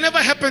thing that can ever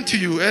happen to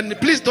you, and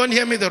please don't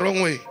hear me the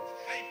wrong way.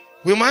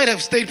 We might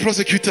have state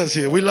prosecutors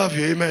here. We love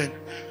you. Amen.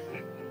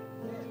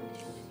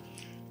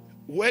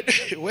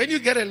 When you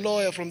get a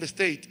lawyer from the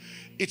state,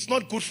 it's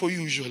not good for you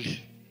usually.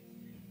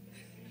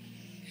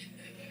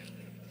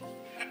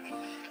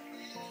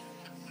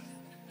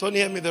 Don't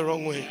hear me the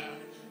wrong way.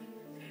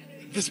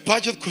 This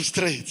budget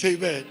constraints.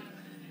 Amen.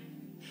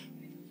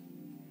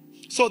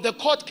 So the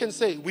court can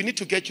say, we need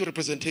to get you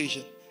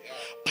representation.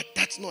 But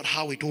that's not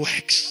how it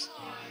works.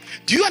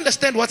 Do you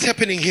understand what's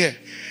happening here?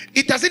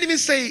 It doesn't even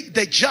say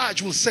the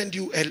judge will send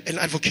you an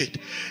advocate.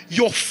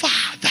 Your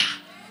Father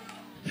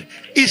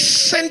is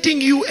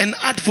sending you an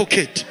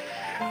advocate.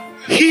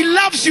 He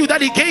loves you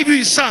that he gave you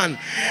his son.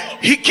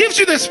 He gives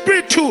you the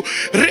Spirit to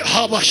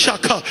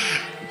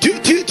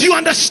do you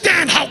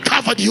understand how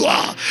covered you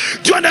are?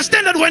 Do you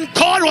understand that when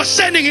God was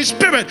sending his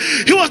Spirit,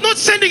 he was not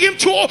sending him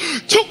to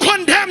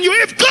condemn you?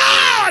 If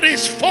God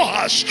is for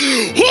us,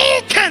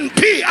 who can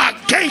be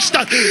against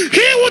us?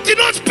 He who did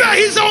not spare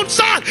his own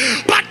son,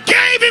 but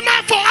gave him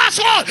up for us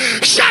all,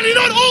 shall he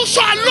not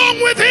also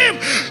along with him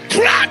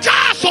grant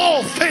us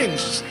all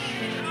things?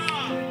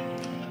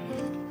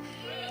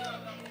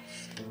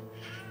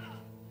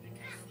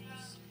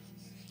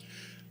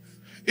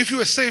 If you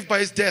were saved by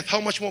his death,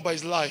 how much more by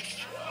his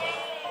life?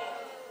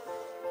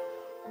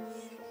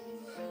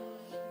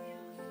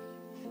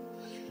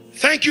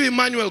 Thank you,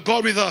 Emmanuel,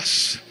 God with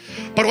us.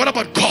 But what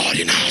about God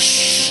in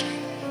us?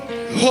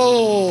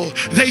 Oh,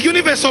 the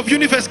universe of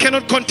universe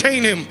cannot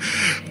contain him.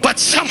 But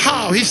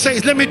somehow he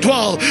says, let me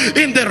dwell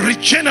in the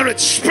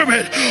regenerate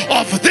spirit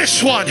of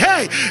this one.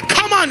 Hey,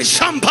 come on,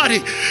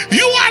 somebody.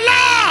 You are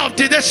loved.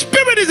 The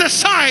Spirit is a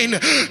sign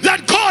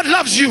that God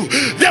loves you.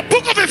 The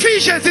book of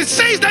Ephesians, it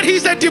says that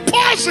he's a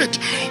deposit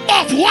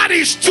of what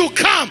is to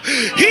come.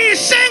 He is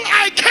saying,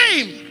 I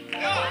came,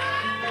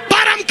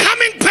 but I'm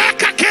coming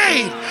back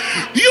again.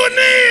 You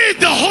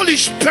need the Holy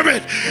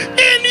Spirit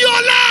in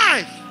your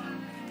life.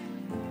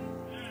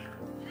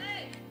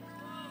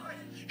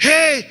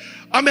 Hey,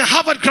 I'm a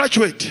Harvard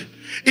graduate.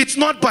 It's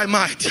not by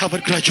might,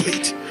 Harvard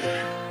graduate,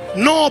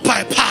 nor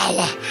by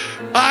power.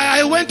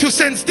 I went to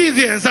St.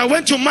 Stephen's. I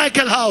went to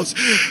Michael House.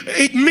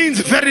 It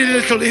means very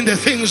little in the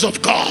things of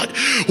God.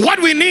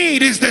 What we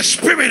need is the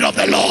Spirit of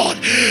the Lord.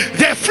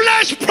 The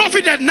flesh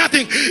profited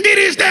nothing. It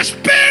is the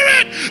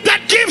Spirit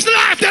that gives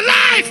life. The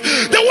life,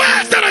 the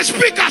words that I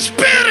speak are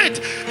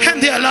spirit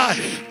and they are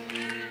life.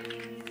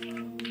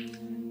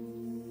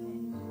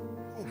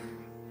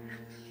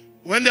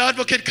 When the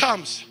advocate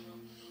comes,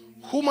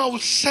 whom I will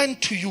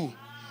send to you.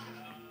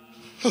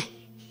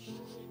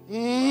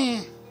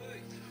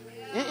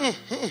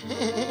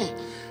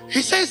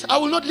 He says, I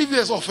will not leave you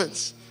as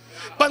orphans.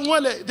 But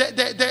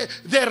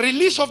the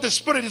release of the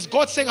Spirit is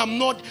God saying, I'm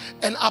not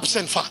an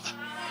absent father.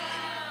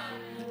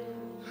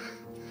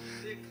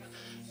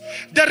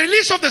 The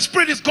release of the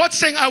Spirit is God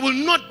saying, I will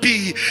not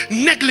be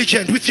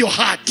negligent with your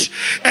heart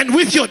and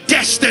with your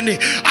destiny.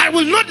 I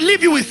will not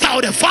leave you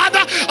without a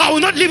father. I will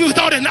not leave you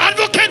without an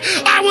advocate.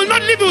 I will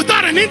not leave you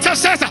without an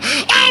intercessor.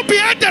 I'll be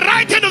at the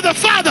right hand of the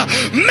Father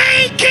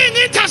making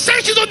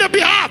intercessions on their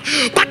behalf.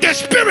 But the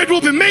Spirit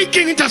will be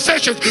making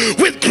intercessions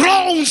with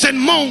groans and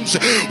moans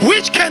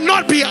which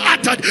cannot be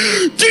uttered.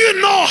 Do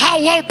you know how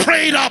well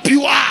prayed up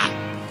you are?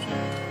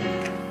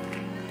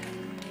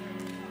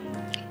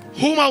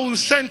 Whom I will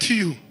send to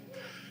you.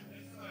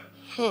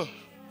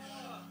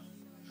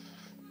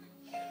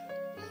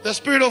 The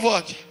Spirit of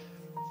what?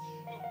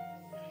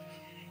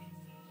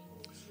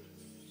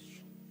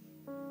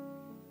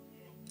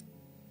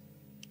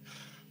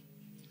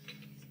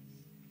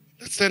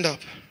 Let's stand up.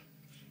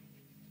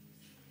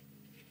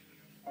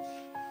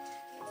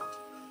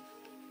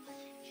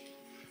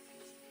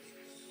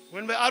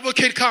 When the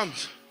advocate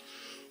comes,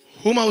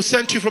 whom I will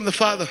send to you from the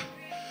Father,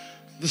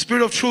 the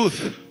Spirit of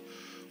truth,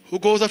 who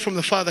goes out from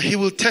the Father, he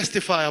will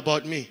testify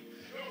about me.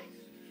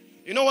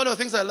 You know one of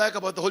the things I like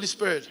about the Holy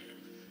Spirit?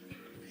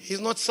 He's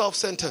not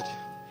self-centered.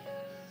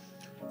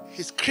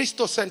 He's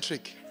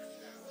Christocentric.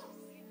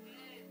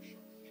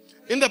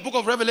 In the book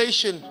of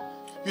Revelation,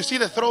 you see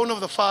the throne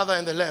of the Father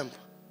and the Lamb.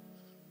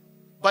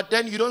 But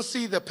then you don't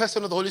see the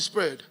person of the Holy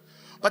Spirit.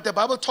 But the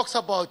Bible talks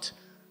about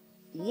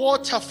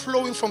water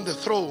flowing from the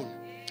throne.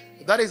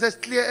 That is as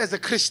clear as a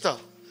crystal.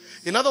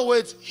 In other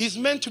words, he's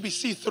meant to be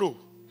see-through.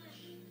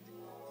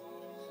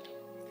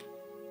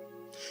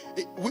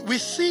 We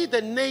see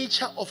the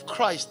nature of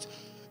Christ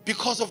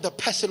because of the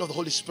person of the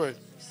Holy Spirit.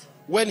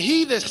 When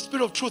he, the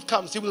Spirit of truth,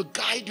 comes, he will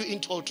guide you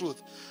into all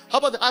truth. How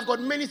about that? I've got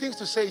many things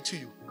to say to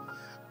you,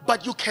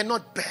 but you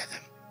cannot bear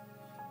them.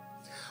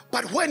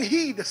 But when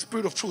he, the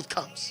Spirit of truth,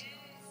 comes,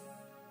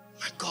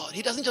 my God,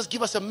 he doesn't just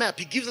give us a map,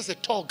 he gives us a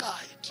tour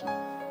guide.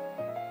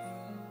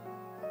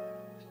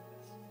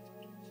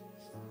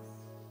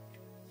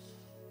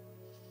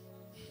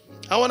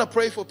 I want to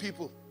pray for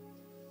people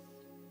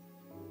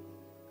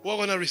who are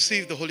going to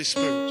receive the Holy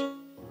Spirit.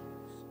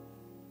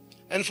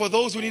 And for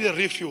those who need a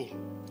refuel,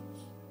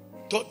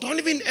 don't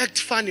even act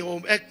funny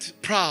or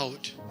act proud.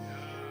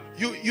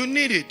 You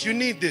need it. You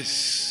need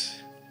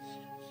this.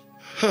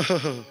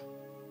 There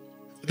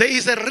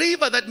is a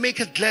river that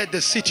maketh glad the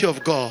city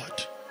of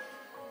God.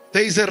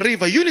 There is a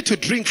river. You need to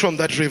drink from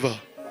that river.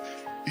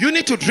 You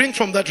need to drink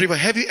from that river.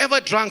 Have you ever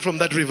drunk from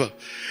that river?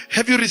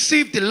 Have you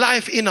received the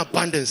life in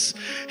abundance?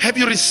 Have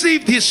you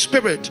received his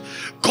Spirit?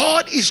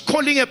 God is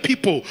calling a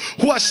people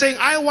who are saying,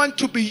 I want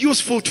to be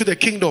useful to the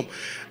kingdom.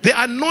 The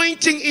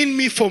anointing in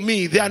me for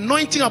me. The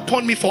anointing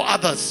upon me for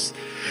others.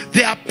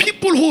 There are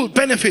people who will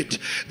benefit.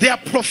 There are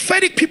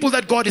prophetic people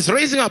that God is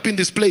raising up in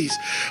this place.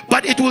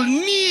 But it will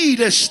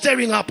need a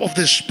stirring up of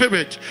the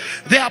Spirit.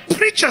 There are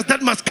preachers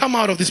that must come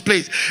out of this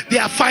place.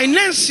 There are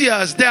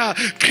financiers. There are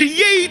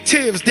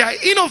creatives. There are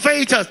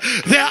innovators.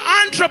 There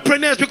are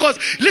entrepreneurs. Because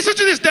listen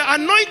to this. The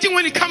anointing,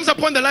 when it comes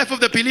upon the life of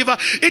the believer,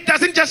 it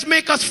doesn't just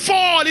make us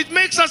fall. It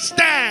makes us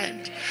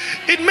stand.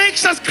 It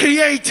makes us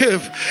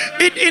creative.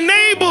 It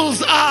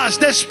enables us.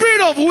 The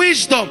spirit of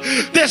wisdom,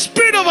 the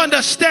spirit of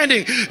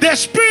understanding, the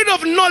spirit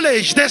of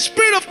knowledge, the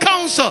spirit of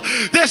counsel,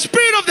 the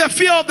spirit of the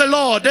fear of the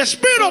Lord, the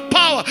spirit of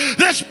power,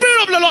 the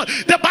spirit of the Lord.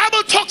 The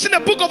Bible talks in the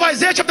book of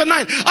Isaiah chapter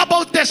 9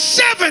 about the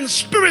 7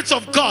 spirits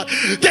of God.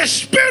 The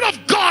Spirit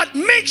of God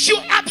makes you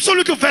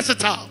absolutely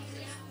versatile.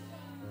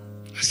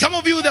 Some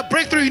of you, the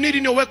breakthrough you need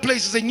in your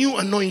workplace is a new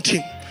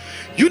anointing.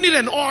 You need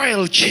an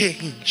oil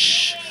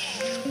change.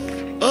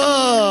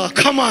 Oh,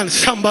 come on,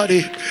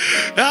 somebody.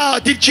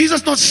 Did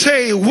Jesus not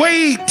say,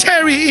 wait,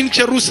 tarry in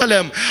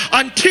Jerusalem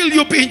until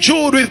you be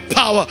endued with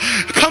power?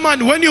 Come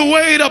on, when you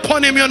wait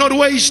upon him, you're not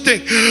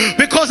wasting.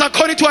 Because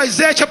according to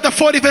Isaiah chapter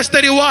 40 verse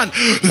 31,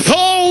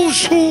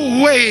 those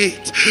who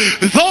wait,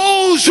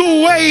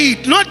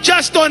 not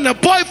just on a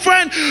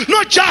boyfriend,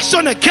 not just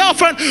on a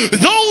girlfriend,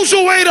 those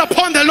who wait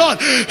upon the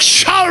Lord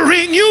shall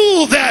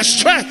renew their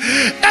strength,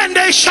 and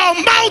they shall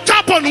mount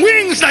up on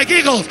wings like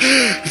eagles.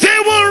 They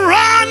will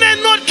run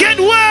and not get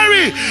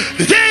weary.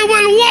 They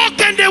will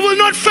walk and they will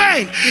not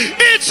faint.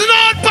 It's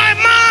not by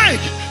might,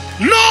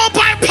 nor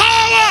by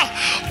power,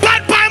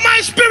 but by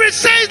my Spirit,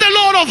 says the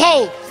Lord of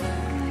hosts.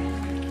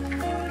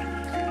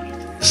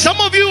 Some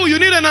of you, you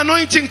need an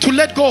anointing to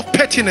let go of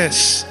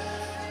pettiness.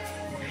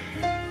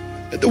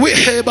 We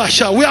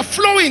are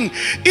flowing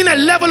in a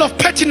level of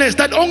pettiness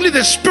that only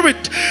the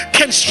Spirit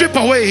can strip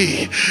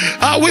away.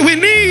 We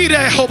need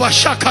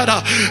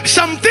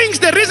some things.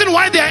 The reason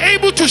why they are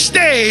able to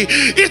stay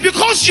is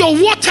because your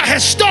water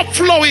has stopped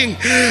flowing.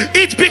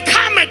 It's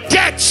become a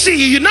dead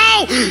sea.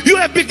 Now you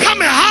have become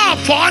a hub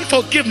for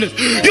unforgiveness.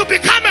 You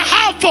become a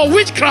hub for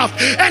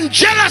witchcraft and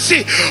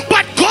jealousy.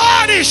 But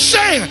God is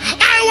saying,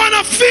 I want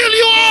to fill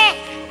you up.